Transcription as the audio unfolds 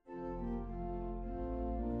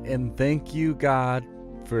And thank you, God,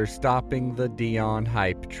 for stopping the Dion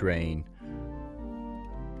hype train.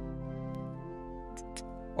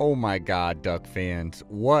 Oh my God, Duck fans,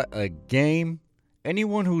 what a game.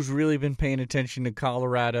 Anyone who's really been paying attention to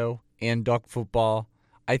Colorado and Duck football,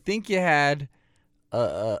 I think you had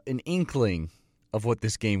an inkling of what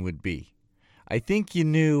this game would be. I think you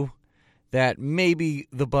knew that maybe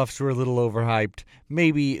the Buffs were a little overhyped,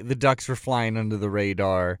 maybe the Ducks were flying under the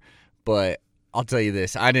radar, but I'll tell you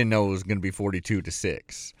this, I didn't know it was going to be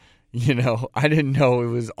 42-6. I didn't know it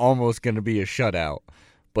was almost going to be a shutout,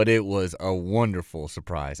 but it was a wonderful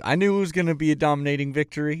surprise. I knew it was going to be a dominating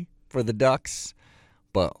victory for the Ducks,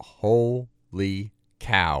 but holy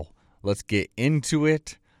cow. Let's get into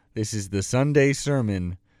it. This is the Sunday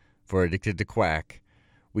sermon for Addicted to Quack.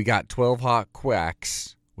 We got 12 hot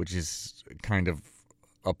quacks, which is kind of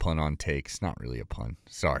a pun on takes. Not really a pun.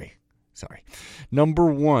 Sorry. Number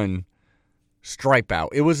 1, stripe out.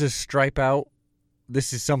 It was a stripe out.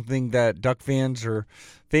 This is something that Duck fans are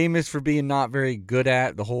famous for being not very good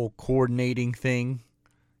at, the whole coordinating thing,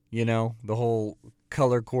 the whole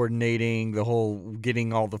color coordinating, the whole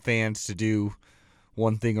getting all the fans to do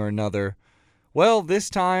one thing or another. Well, this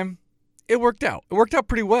time, it worked out. It worked out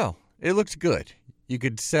pretty well. It looked good. You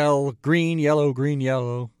could sell green,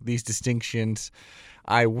 yellow, these distinctions.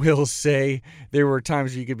 I will say there were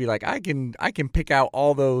times where you could be like, I can pick out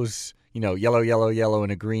all those, yellow,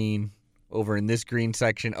 and a green over in this green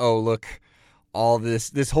section. Oh, look, all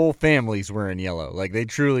this whole family's wearing yellow. Like, they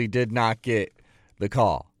truly did not get the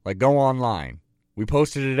call. Like, go online. We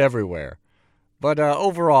posted it everywhere. But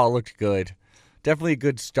overall, it looked good. Definitely a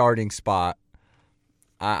good starting spot.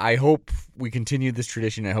 I hope we continue this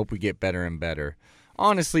tradition. I hope we get better and better.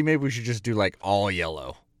 Honestly, maybe we should just do, all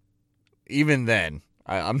yellow. Even then,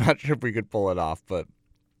 I'm not sure if we could pull it off, but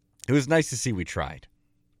it was nice to see we tried.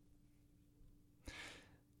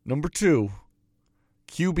 Number 2,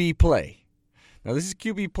 QB play. Now, this is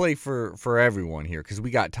QB play for everyone here because we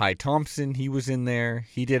got Ty Thompson. He was in there.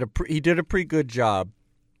 He did a pretty good job.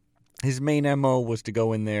 His main MO was to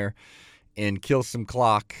go in there and kill some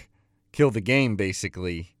clock, kill the game,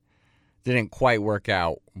 basically. Didn't quite work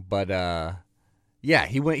out, but yeah,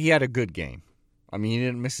 he had a good game. I mean, he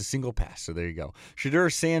didn't miss a single pass, so there you go.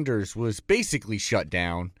 Shadur Sanders was basically shut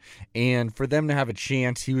down, and for them to have a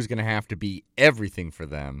chance, he was going to have to be everything for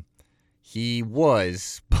them. He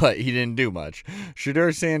was, but he didn't do much.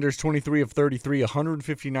 Shadur Sanders, 23 of 33,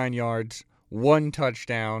 159 yards, 1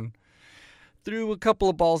 touchdown. Threw a couple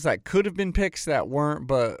of balls that could have been picks that weren't,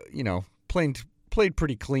 but, played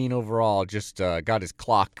pretty clean overall. Just got his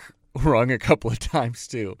clock rung a couple of times,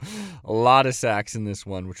 too. A lot of sacks in this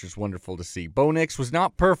one, which was wonderful to see. Bo Nix was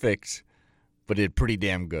not perfect, but did pretty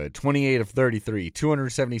damn good. 28 of 33,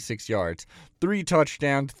 276 yards, 3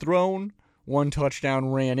 touchdowns thrown, 1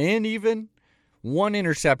 touchdown ran in even, 1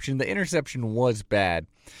 interception. The interception was bad,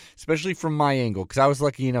 especially from my angle, because I was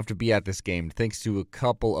lucky enough to be at this game, thanks to a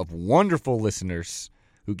couple of wonderful listeners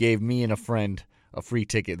who gave me and a friend a free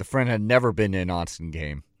ticket. The friend had never been to an Austin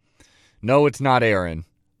game. No, it's not Aaron,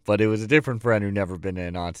 but it was a different friend who never been to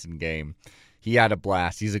an Austin game. He had a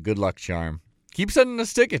blast. He's a good luck charm. Keep sending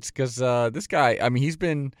us tickets because this guy,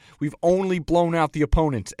 we've only blown out the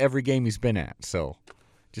opponents every game he's been at. So,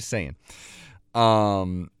 just saying.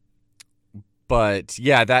 But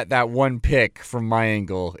yeah, that one pick from my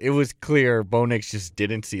angle, it was clear Bo Nix just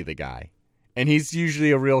didn't see the guy. And he's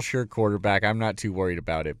usually a real sure quarterback. I'm not too worried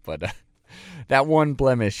about it, but that one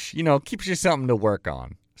blemish, keeps you something to work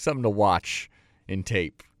on, something to watch in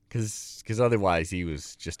tape. Because otherwise, he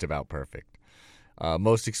was just about perfect.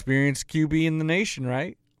 Most experienced QB in the nation,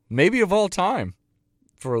 right? Maybe of all time.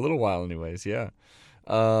 For a little while anyways, yeah.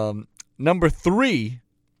 Number 3,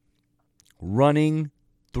 running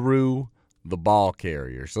through the ball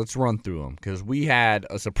carriers. Let's run through them because we had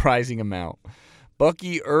a surprising amount.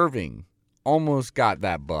 Bucky Irving almost got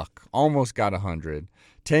that buck. Almost got 100.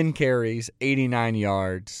 10 carries, 89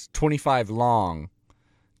 yards, 25 long.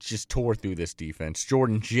 Just tore through this defense.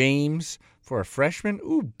 Jordan James, for a freshman,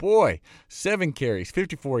 7 carries,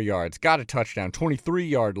 54 yards, got a touchdown,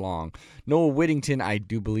 23-yard long. Noah Whittington, I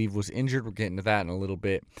do believe, was injured. We're getting to that in a little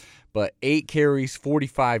bit. But 8 carries,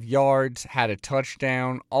 45 yards, had a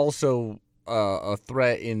touchdown. Also a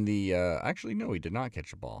threat in the actually, no, he did not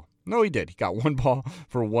catch a ball. No, he did. He got 1 ball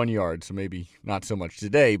for 1 yard, so maybe not so much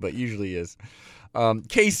today, but usually is.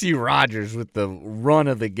 Casey Rogers with the run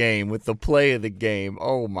of the game, with the play of the game.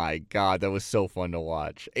 Oh, my God, that was so fun to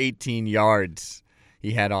watch. 18 yards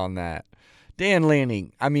he had on that. Dan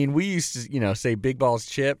Lanning, we used to, say big balls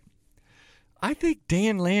chip. I think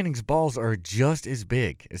Dan Lanning's balls are just as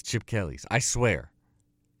big as Chip Kelly's. I swear.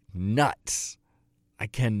 Nuts. I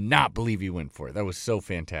cannot believe he went for it. That was so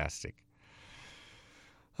fantastic.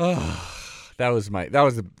 That was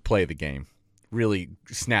the play of the game. Really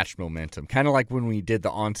snatched momentum. Kind of like when we did the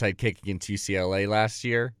onside kick against UCLA last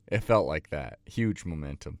year. It felt like that. Huge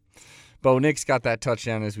momentum. Bo Nix got that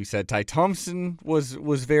touchdown, as we said. Ty Thompson was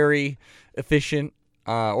very efficient.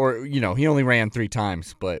 He only ran 3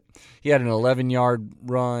 times, but he had an 11-yard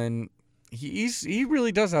run. He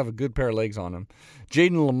really does have a good pair of legs on him.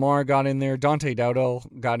 Jaden Lamar got in there. Dante Dowdell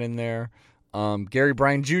got in there. Gary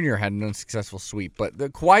Bryan Jr. had an unsuccessful sweep, but there are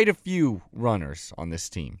quite a few runners on this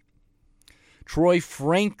team. Troy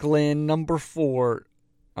Franklin, number 4.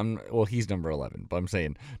 He's number 11, but I'm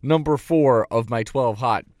saying number 4 of my 12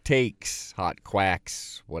 hot takes, hot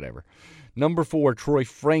quacks, whatever. Number 4, Troy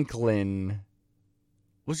Franklin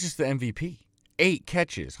was just the MVP. 8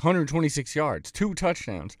 catches, 126 yards, 2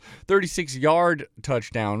 touchdowns, 36-yard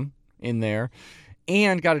touchdown in there,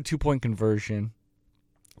 and got a 2-point conversion.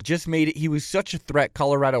 Just made it. He was such a threat.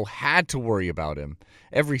 Colorado had to worry about him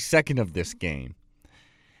every second of this game.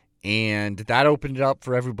 And that opened it up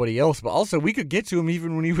for everybody else. But also, we could get to him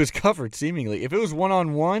even when he was covered, seemingly. If it was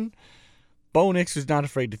one-on-one, Bo Nix was not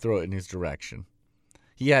afraid to throw it in his direction.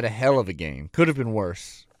 He had a hell of a game. Could have been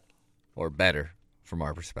worse or better from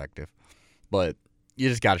our perspective. But you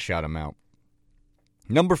just got to shout him out.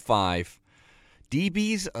 Number 5,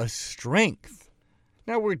 DB's a strength.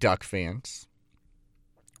 Now, we're Duck fans.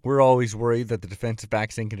 We're always worried that the defensive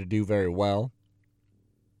backs ain't going to do very well.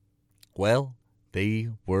 Well, they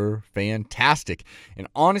were fantastic. And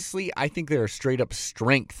honestly, I think they're a straight-up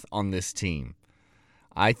strength on this team.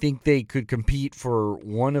 I think they could compete for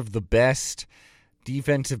one of the best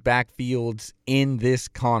defensive backfields in this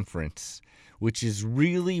conference, which is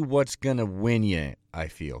really what's going to win you, I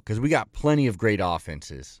feel. Because we got plenty of great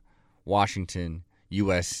offenses. Washington,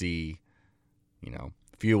 USC, a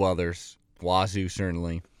few others. Wazoo,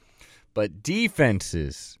 certainly. But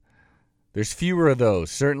defenses, there's fewer of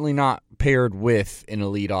those. Certainly not paired with an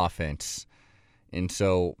elite offense. And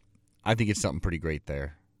so I think it's something pretty great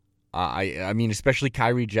there. I mean, especially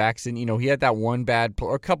Kyrie Jackson. He had that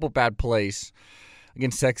a couple bad plays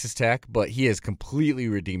against Texas Tech, but he has completely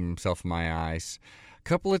redeemed himself in my eyes. A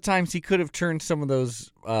couple of times he could have turned some of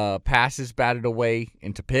those passes batted away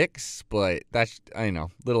into picks, but that's,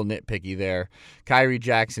 little nitpicky there. Kyrie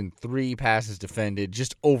Jackson, 3 passes defended,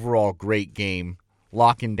 just overall great game,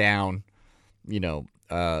 locking down,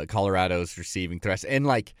 Colorado's receiving threats. And,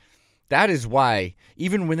 that is why,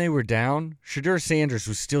 even when they were down, Shedeur Sanders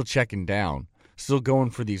was still checking down, still going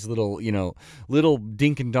for these little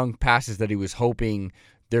dink and dunk passes that he was hoping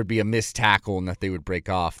there'd be a missed tackle and that they would break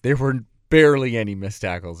off. There were barely any missed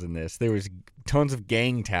tackles in this. There was tons of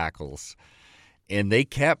gang tackles, and they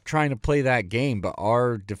kept trying to play that game, but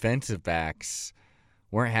our defensive backs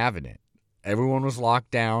weren't having it. Everyone was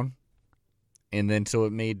locked down, and then so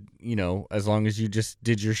it made, as long as you just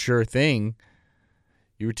did your sure thing,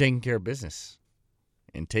 you were taking care of business.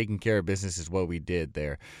 And taking care of business is what we did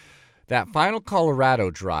there. That final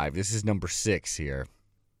Colorado drive, this is number 6 here,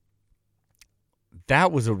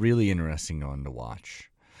 that was a really interesting one to watch.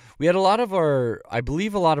 We had I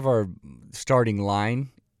believe a lot of our starting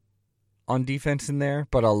line on defense in there,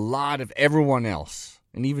 but a lot of everyone else,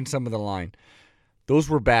 and even some of the line, those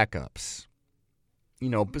were backups.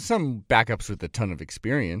 But some backups with a ton of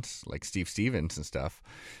experience, like Steve Stevens and stuff.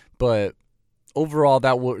 But overall,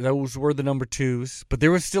 those were the number 2s. But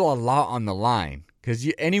there was still a lot on the line, because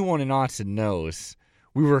anyone in Austin knows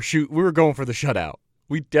we were going for the shutout.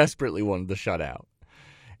 We desperately wanted the shutout.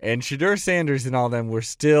 And Shedeur Sanders and all them were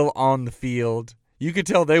still on the field. You could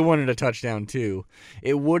tell they wanted a touchdown too.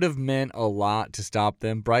 It would have meant a lot to stop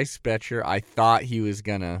them. Bryce Betcher, I thought he was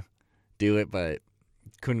going to do it, but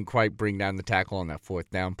couldn't quite bring down the tackle on that 4th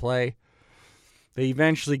down play. They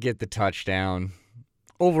eventually get the touchdown.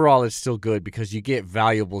 Overall, it's still good because you get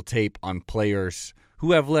valuable tape on players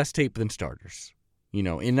who have less tape than starters.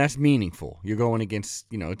 And that's meaningful. You're going against,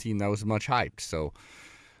 a team that was much hyped. So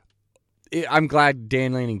I'm glad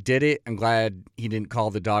Dan Lanning did it. I'm glad he didn't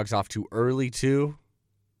call the dogs off too early, too.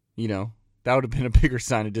 That would have been a bigger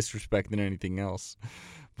sign of disrespect than anything else.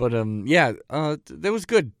 But, that was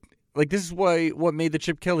good. This is what made the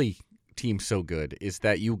Chip Kelly team so good, is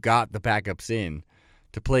that you got the backups in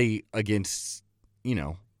to play against,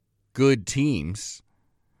 good teams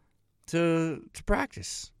to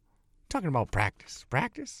practice. I'm talking about practice.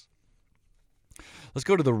 Practice? Let's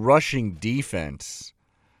go to the rushing defense.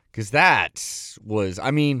 Because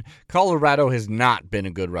Colorado has not been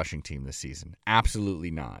a good rushing team this season.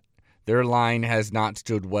 Absolutely not. Their line has not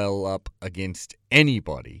stood well up against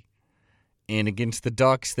anybody. And against the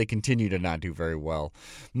Ducks, they continue to not do very well.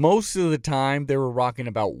 Most of the time, they were rocking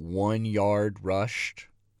about 1 yard rushed,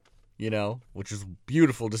 which is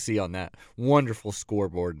beautiful to see on that wonderful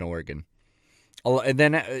scoreboard in Oregon. And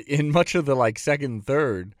then in much of the second and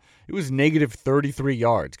third, it was negative 33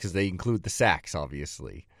 yards because they include the sacks,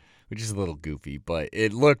 obviously, which is a little goofy, but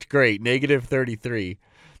it looked great. Negative 33.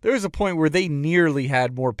 There was a point where they nearly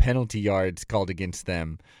had more penalty yards called against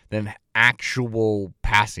them than actual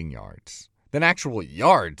passing yards. Than actual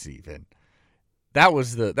yards, even. That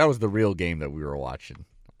was the real game that we were watching.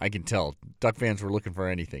 I can tell. Duck fans were looking for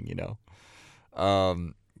anything,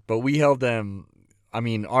 But we held them. I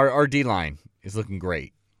mean, our D-line is looking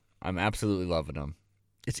great. I'm absolutely loving them.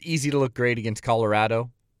 It's easy to look great against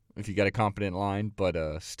Colorado if you got a competent line, but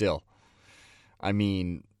still. I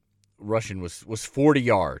mean, rushing was 40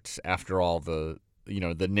 yards after all the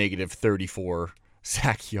negative 34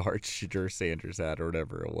 sack yards Shadur Sanders had or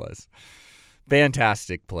whatever it was.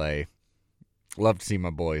 Fantastic play. Love to see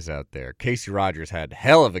my boys out there. Casey Rogers had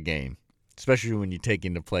hell of a game, especially when you take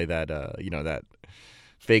into play that that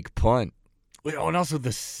fake punt. Oh, and also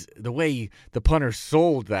the way the punter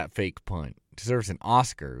sold that fake punt deserves an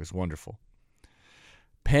Oscar. It was wonderful.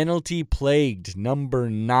 Penalty plagued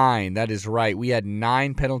number 9. That is right. We had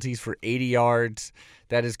 9 penalties for 80 yards.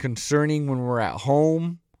 That is concerning when we're at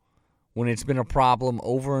home, when it's been a problem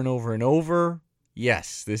over and over and over.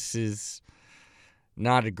 Yes, this is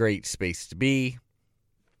not a great space to be.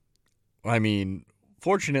 I mean,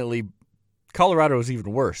 fortunately, Colorado is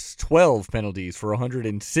even worse. 12 penalties for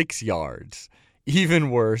 106 yards. Even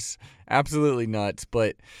worse. Absolutely nuts.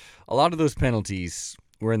 But a lot of those penalties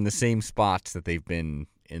were in the same spots that they've been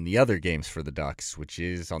in the other games for the Ducks, which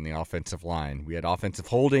is on the offensive line. We had offensive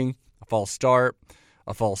holding, a false start,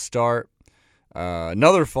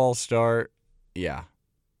 another false start. Yeah,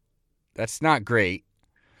 that's not great.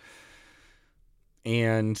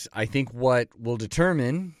 And I think what will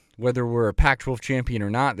determine whether we're a Pac-12 champion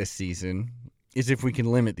or not this season is if we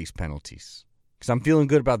can limit these penalties. Because I'm feeling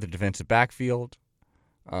good about the defensive backfield.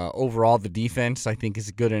 Overall, the defense, I think,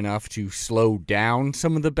 is good enough to slow down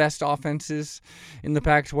some of the best offenses in the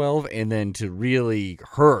Pac-12 and then to really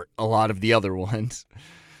hurt a lot of the other ones.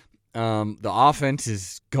 The offense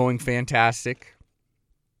is going fantastic.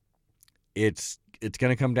 It's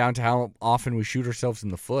going to come down to how often we shoot ourselves in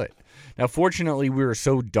the foot. Now, fortunately, we were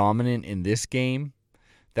so dominant in this game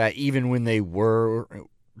that even when they were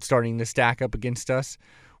starting to stack up against us,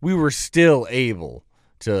 we were still able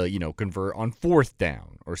to, convert on 4th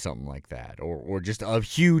down or something like that. Or just a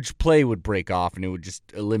huge play would break off and it would just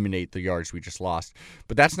eliminate the yards we just lost.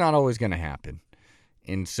 But that's not always going to happen.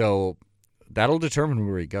 And so that'll determine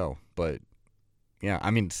where we go. But, yeah,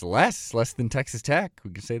 I mean, it's less than Texas Tech.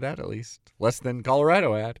 We can say that at least. Less than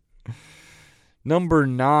Colorado had. Number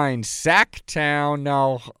 9, Sacktown.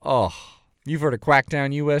 Now, you've heard of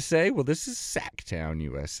Quacktown, USA? Well, this is Sacktown,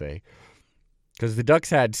 USA. Because the Ducks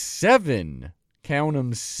had 7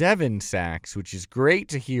 sacks, which is great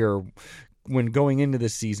to hear. When going into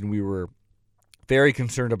this season, we were very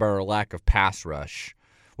concerned about our lack of pass rush.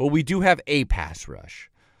 Well, we do have a pass rush.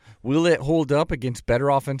 Will it hold up against better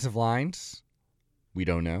offensive lines? We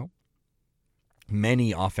don't know.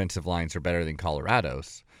 Many offensive lines are better than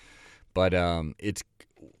Colorado's. But it's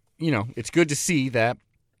good to see that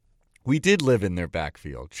we did live in their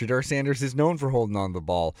backfield. Shadur Sanders is known for holding on to the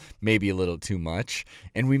ball maybe a little too much,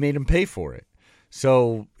 and we made him pay for it.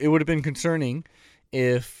 So it would have been concerning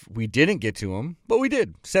if we didn't get to him, but we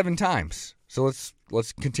did 7 times. So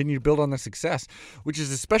let's continue to build on the success, which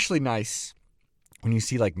is especially nice when you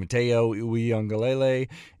see like Mateo Uiagalelei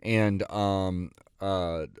and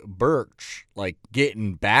Birch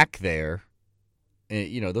getting back there.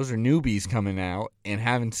 Those are newbies coming out and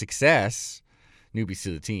having success. Newbies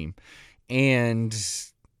to the team. And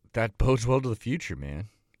that bodes well to the future, man.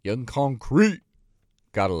 Young concrete.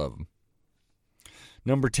 Gotta love them.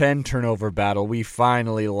 Number 10, turnover battle. We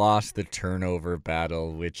finally lost the turnover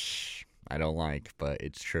battle, which I don't like, but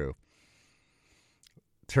it's true.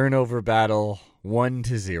 Turnover battle,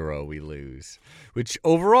 1-0 we lose. Which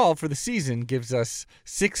overall for the season gives us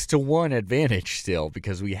 6-1 advantage still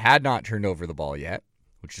because we had not turned over the ball yet,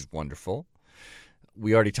 which is wonderful.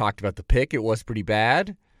 We already talked about the pick. It was pretty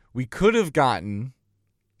bad. We could have gotten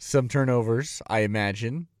some turnovers, I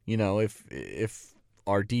imagine, if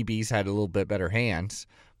our DBs had a little bit better hands.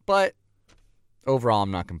 But overall,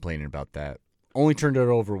 I'm not complaining about that. Only turned it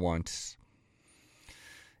over once.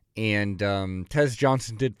 And Tez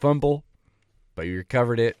Johnson did fumble, but he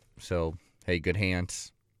recovered it. So, hey, good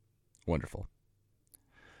hands. Wonderful.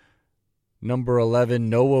 Number 11,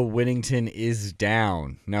 Noah Whittington is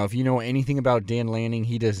down. Now, if you know anything about Dan Lanning,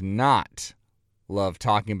 he does not love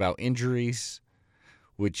talking about injuries,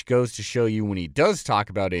 which goes to show you when he does talk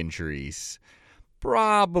about injuries,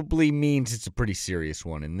 probably means it's a pretty serious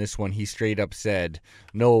one. In this one, he straight up said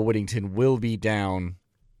Noah Whittington will be down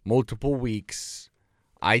multiple weeks.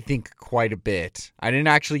 I think quite a bit. I didn't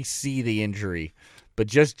actually see the injury, but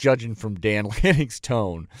just judging from Dan Lanning's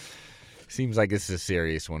tone, seems like this is a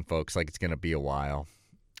serious one, folks. Like it's going to be a while,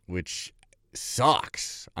 which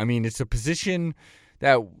sucks. I mean, it's a position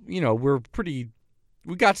that,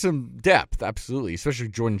 we got some depth, absolutely. Especially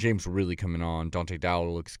Jordan James really coming on. Dante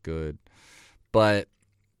Dowell looks good. But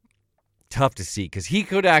tough to see because he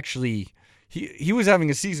could actually, he was having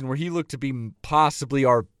a season where he looked to be possibly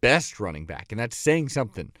our best running back. And that's saying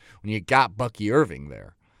something when you got Bucky Irving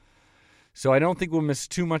there. So I don't think we'll miss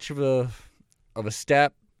too much of a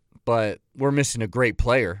step, but we're missing a great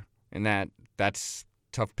player. And that's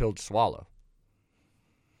tough pill to swallow.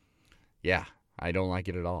 Yeah, I don't like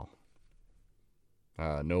it at all.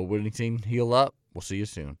 Noah Whittington, heal up. We'll see you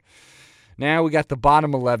soon. Now we got the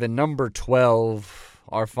bottom 11, number 12,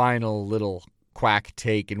 our final little quack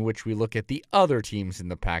take in which we look at the other teams in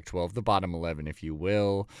the Pac-12, the bottom 11, if you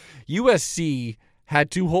will. USC had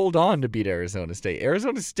to hold on to beat Arizona State.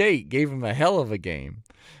 Arizona State gave them a hell of a game.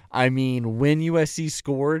 I mean, when USC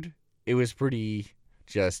scored, it was pretty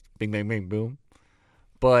just bing, bang, bang, boom.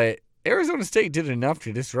 But Arizona State did enough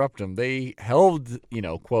to disrupt them. They held,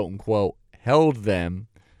 quote unquote, held them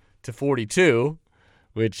to 42,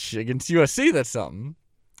 which against USC, that's something.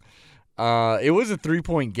 It was a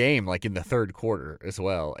 3-point game, like in the third quarter as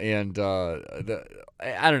well. And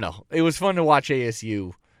I don't know. It was fun to watch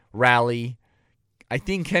ASU rally. I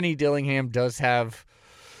think Kenny Dillingham does have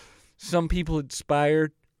some people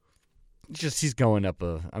inspired. Just he's going up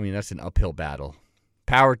that's an uphill battle.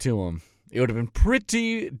 Power to him. It would have been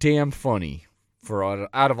pretty damn funny for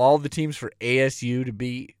out of all the teams for ASU to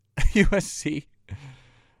beat USC.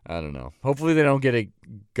 I don't know. Hopefully they don't get it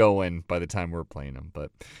going by the time we're playing them.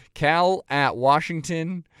 But Cal at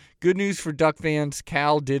Washington. Good news for Duck fans.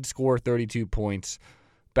 Cal did score 32 points.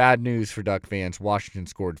 Bad news for Duck fans. Washington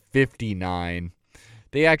scored 59.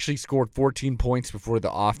 They actually scored 14 points before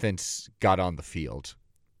the offense got on the field.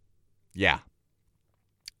 Yeah.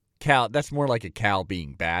 Cal, that's more like a Cal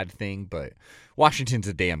being bad thing, but Washington's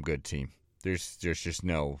a damn good team. There's just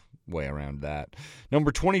no way around that.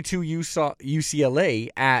 Number 22 UCLA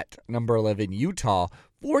at number 11 Utah,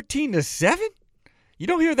 14-7. You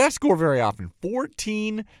don't hear that score very often.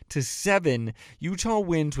 14-7. Utah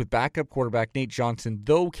wins with backup quarterback Nate Johnson,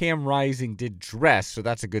 though Cam Rising did dress, so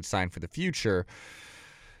that's a good sign for the future.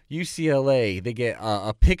 UCLA, they get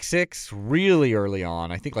a pick six really early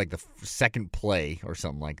on. I think like the second play or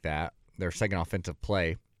something like that. Their second offensive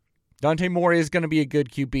play. Dante Moore is going to be a good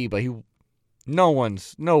QB, but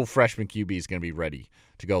no freshman QB is going to be ready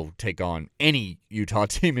to go take on any Utah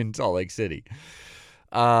team in Salt Lake City.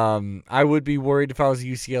 I would be worried if I was a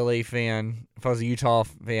UCLA fan. If I was a Utah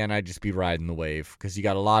fan, I'd just be riding the wave because you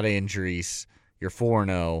got a lot of injuries. You're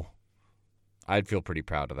 4-0. I'd feel pretty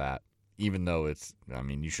proud of that. Even though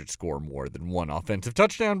you should score more than one offensive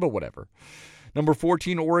touchdown, but whatever. Number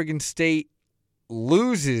 14, Oregon State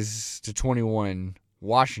loses to 21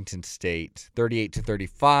 Washington State,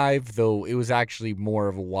 38-35, though it was actually more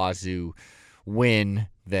of a Wazoo win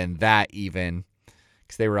than that even,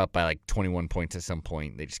 because they were up by like 21 points at some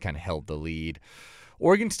point. They just kind of held the lead.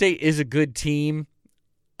 Oregon State is a good team.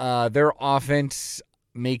 Their offense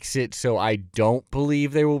makes it so I don't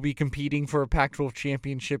believe they will be competing for a Pac-12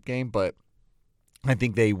 championship game, but I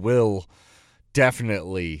think they will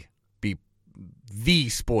definitely be the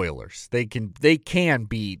spoilers. They can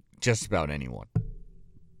beat just about anyone.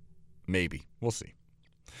 Maybe. We'll see.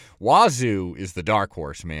 Wazoo is the dark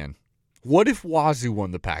horse, man. What if Wazoo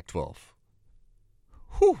won the Pac-12?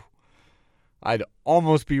 Whew. I'd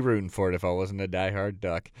almost be rooting for it if I wasn't a diehard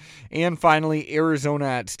Duck. And finally, Arizona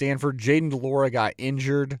at Stanford. Jaden DeLora got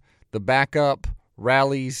injured. The backup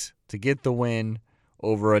rallies to get the win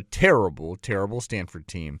over a terrible, terrible Stanford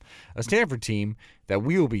team. A Stanford team that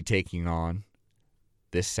we will be taking on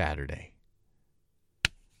this Saturday.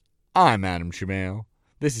 I'm Adam Chamail.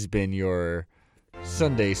 This has been your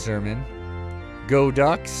Sunday sermon. Go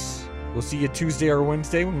Ducks. We'll see you Tuesday or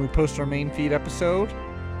Wednesday when we post our main feed episode.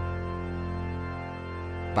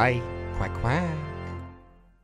 Bye. Quack, quack.